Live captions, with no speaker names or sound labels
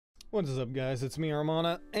What is up, guys? It's me,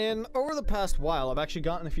 Armana, and over the past while I've actually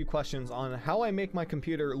gotten a few questions on how I make my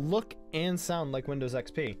computer look and sound like Windows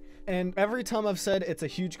XP. And every time I've said it's a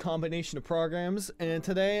huge combination of programs, and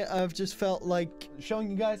today I've just felt like showing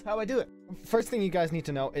you guys how I do it. First thing you guys need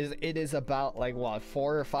to know is it is about like what,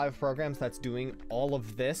 4 or 5 programs that's doing all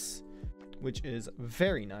of this, which is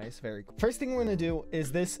very nice, very cool. First thing we're gonna do is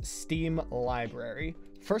this Steam library.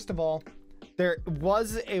 First of all, there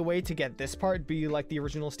was a way to get this part be like the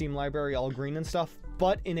original Steam library, all green and stuff,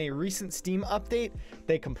 but in a recent Steam update,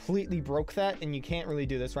 they completely broke that and you can't really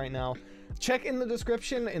do this right now. Check in the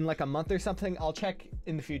description in like a month or something. I'll check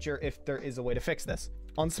in the future if there is a way to fix this.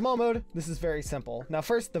 On small mode, this is very simple. Now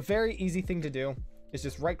first, the very easy thing to do is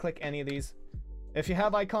just right click any of these. If you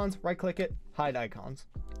have icons, right click it, hide icons.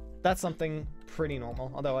 That's something pretty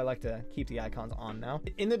normal, although I like to keep the icons on now.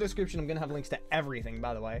 In the description, I'm gonna have links to everything,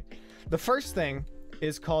 by the way. The first thing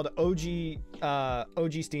is called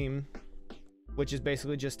OG Steam, which is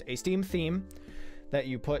basically just a Steam theme that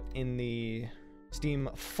you put in the Steam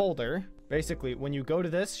folder. Basically, when you go to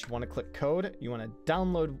this, you wanna click code, you wanna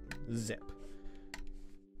download zip.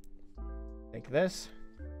 Take this,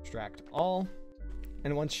 extract all,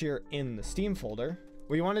 and once you're in the Steam folder,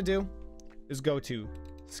 what you wanna do is go to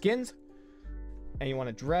skins, and you want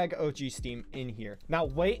to drag OG Steam in here. Now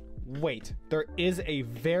wait, there is a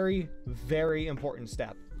very important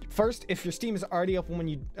step. First, if your Steam is already open when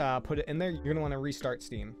you put it in there, you're gonna want to restart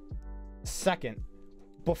Steam. Second,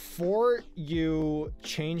 before you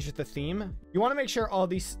change the theme, you want to make sure all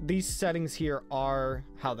these settings here are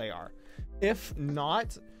how they are. If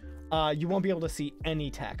not, you won't be able to see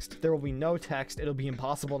any text. There will be no text. It'll be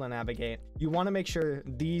impossible to navigate. You want to make sure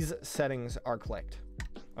these settings are clicked.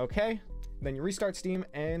 Okay, then you restart Steam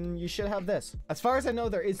and you should have this. As far as I know,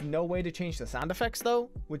 there is no way to change the sound effects though,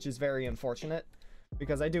 which is very unfortunate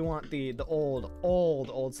because I do want the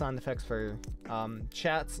old sound effects for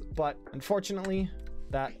chats, but unfortunately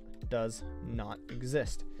that does not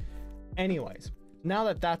exist. Anyways, now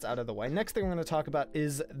that that's out of the way, next thing we're going to talk about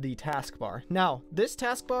is the taskbar. Now, this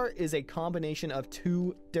taskbar is a combination of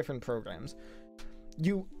 2 different programs.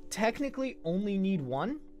 You technically only need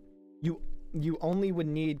one. You only would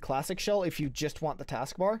need Classic Shell if you just want the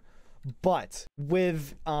taskbar, but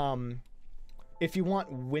with if you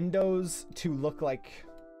want Windows to look like,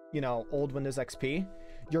 you know, old Windows XP,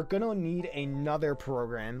 you're gonna need another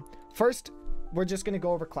program. First, we're just gonna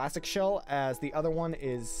go over Classic Shell, as the other one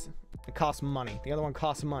it costs money. The other one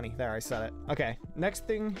costs money. There, I said it. Okay, next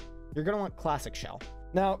thing, you're gonna want Classic Shell.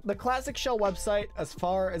 Now, the Classic Shell website, as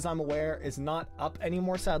far as I'm aware, is not up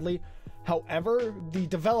anymore, sadly. However, the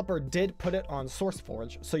developer did put it on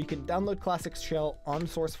SourceForge, so you can download Classic Shell on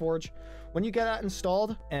SourceForge. When you get that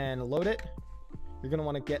installed and load it, you're going to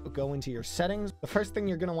want to go into your settings. The first thing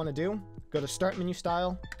you're going to want to do, go to Start Menu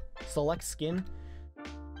Style, select Skin.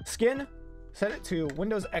 Skin, set it to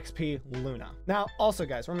Windows XP Luna. Now, also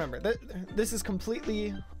guys, remember, this is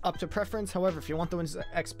completely up to preference. However, if you want the Windows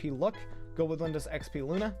XP look, go with Windows XP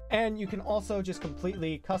Luna. And you can also just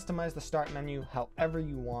completely customize the start menu however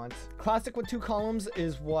you want. Classic with 2 columns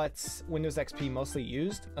is what Windows XP mostly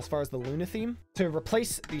used as far as the Luna theme. To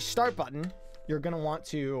replace the start button, you're gonna want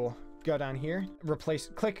to go down here,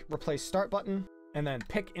 click replace start button, and then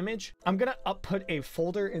pick image. I'm gonna put a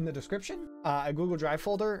folder in the description, a Google Drive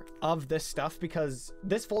folder of this stuff, because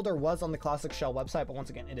this folder was on the Classic Shell website, but once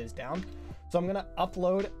again, it is down. So I'm gonna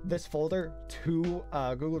upload this folder to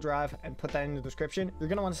Google Drive and put that in the description. You're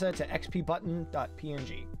gonna want to set it to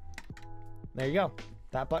xpbutton.png. There you go.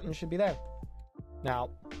 That button should be there. Now,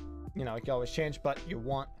 you know, it can always change, but you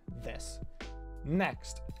want this.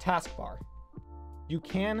 Next, taskbar. You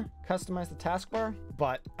can customize the taskbar,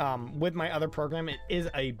 but with my other program, it is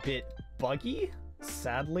a bit buggy,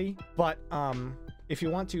 sadly. But if you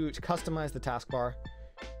want to customize the taskbar,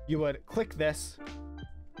 you would click this,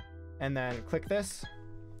 and then click this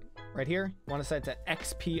right here. You want to set it to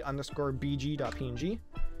xp_bg.png.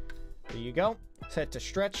 There you go. Set it to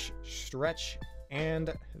stretch,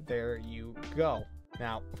 and there you go.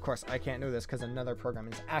 Now, of course, I can't do this because another program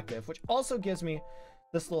is active, which also gives me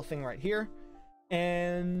this little thing right here.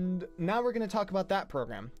 And now we're going to talk about that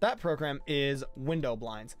program. That program is Window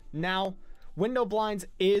Blinds. Now, Window Blinds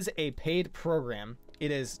is a paid program. It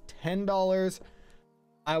is $10.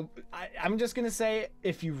 I'm just gonna say,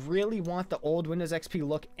 if you really want the old Windows XP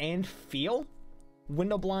look and feel,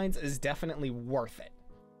 Window Blinds is definitely worth it,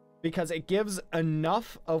 because it gives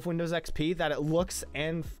enough of Windows XP that it looks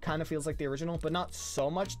and kind of feels like the original, but not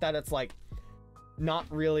so much that it's like not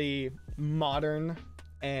really modern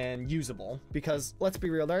and usable, because let's be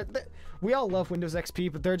real, we all love Windows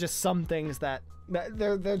XP, but there are just some things that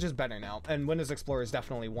they're just better now, and Windows Explorer is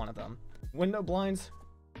definitely one of them. Window blinds,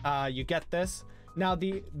 you get this. Now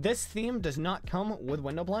this theme does not come with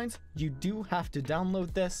window blinds. You do have to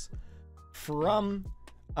download this from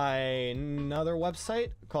another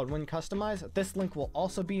website called WinCustomize. This link will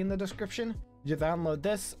also be in the description. You download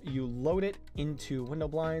this, you load it into window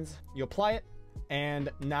blinds, you apply it, and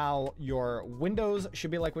now your windows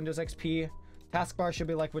should be like Windows XP, taskbar should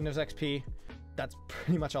be like Windows XP. That's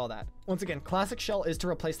pretty much all that. Once again, Classic Shell is to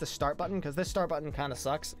replace the start button, because this start button kind of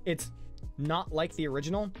sucks. It's not like the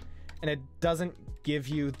original, and it doesn't give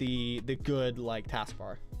you the good like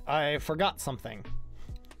taskbar. I forgot something.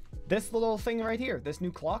 This little thing right here, this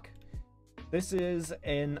new clock, this is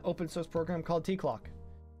an open source program called T-Clock.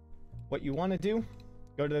 What you want to do,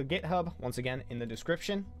 go to the GitHub, once again in the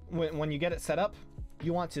description. When you get it set up,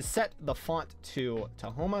 you want to set the font to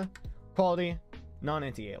Tahoma, quality,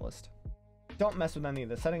 non-anti-A-list. Don't mess with any of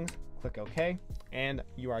the settings, click OK, and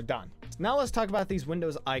you are done. Now let's talk about these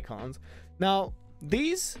Windows icons. Now,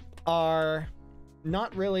 these are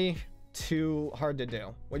not really too hard to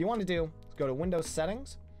do. What you want to do is go to Windows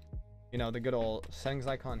settings, you know, the good old settings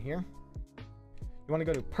icon here. You want to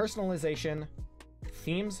go to personalization,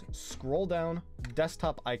 themes, scroll down,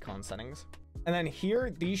 desktop icon settings. And then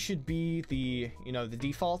here, these should be the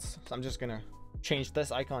defaults. So I'm just going to change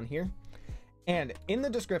this icon here. And in the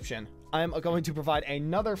description, I'm going to provide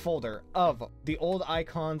another folder of the old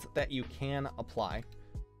icons that you can apply.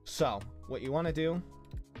 So what you want to do,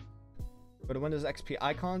 go to Windows XP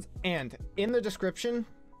icons, and in the description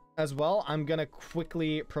as well, I'm going to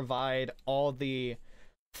quickly provide all the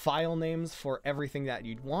file names for everything that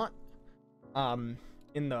you'd want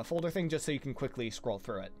in the folder thing, just so you can quickly scroll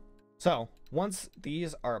through it. So once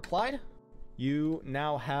these are applied, you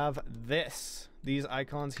now have these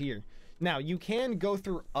icons here. Now you can go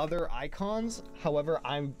through other icons. However,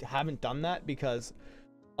 I haven't done that because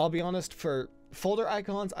I'll be honest, for folder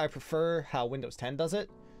icons, I prefer how Windows 10 does it.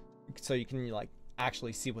 So you can like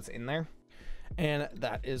actually see what's in there. And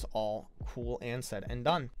that is all cool and said and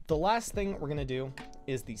done. The last thing we're going to do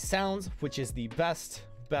is the sounds, which is the best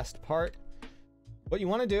part. What you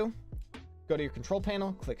want to do, go to your control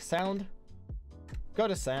panel, click sound, go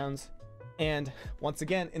to sounds, and once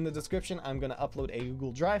again in the description, I'm going to upload a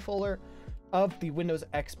Google Drive folder of the Windows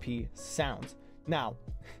XP sounds. Now,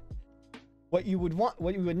 what you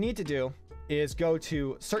would need to do is go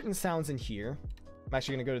to certain sounds in here. I'm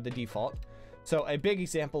actually going to go to the default. So a big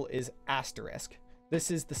example is asterisk.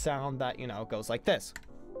 This is the sound that, you know, goes like this.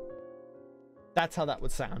 That's how that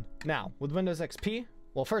would sound. Now, with Windows XP,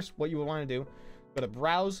 well, first, what you would want to do, go to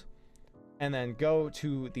browse, and then go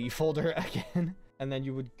to the folder again, and then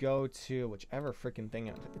you would go to whichever freaking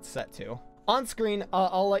thing it's set to. On screen,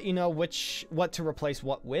 I'll let you know what to replace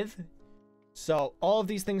what with. So all of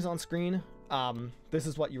these things on screen, this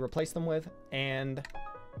is what you replace them with, and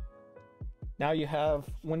now you have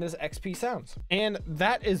Windows XP sounds. And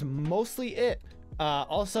that is mostly it.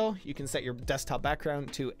 Also, you can set your desktop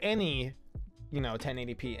background to any,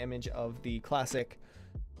 1080p image of the classic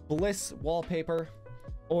Bliss wallpaper,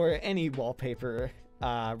 or any wallpaper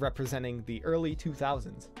representing the early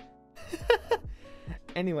 2000s.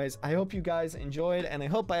 Anyways, I hope you guys enjoyed, and I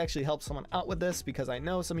hope I actually helped someone out with this, because I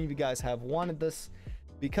know some of you guys have wanted this,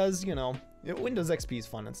 because, Windows XP is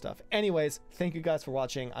fun and stuff. Anyways, thank you guys for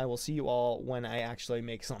watching. I will see you all when I actually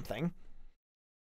make something.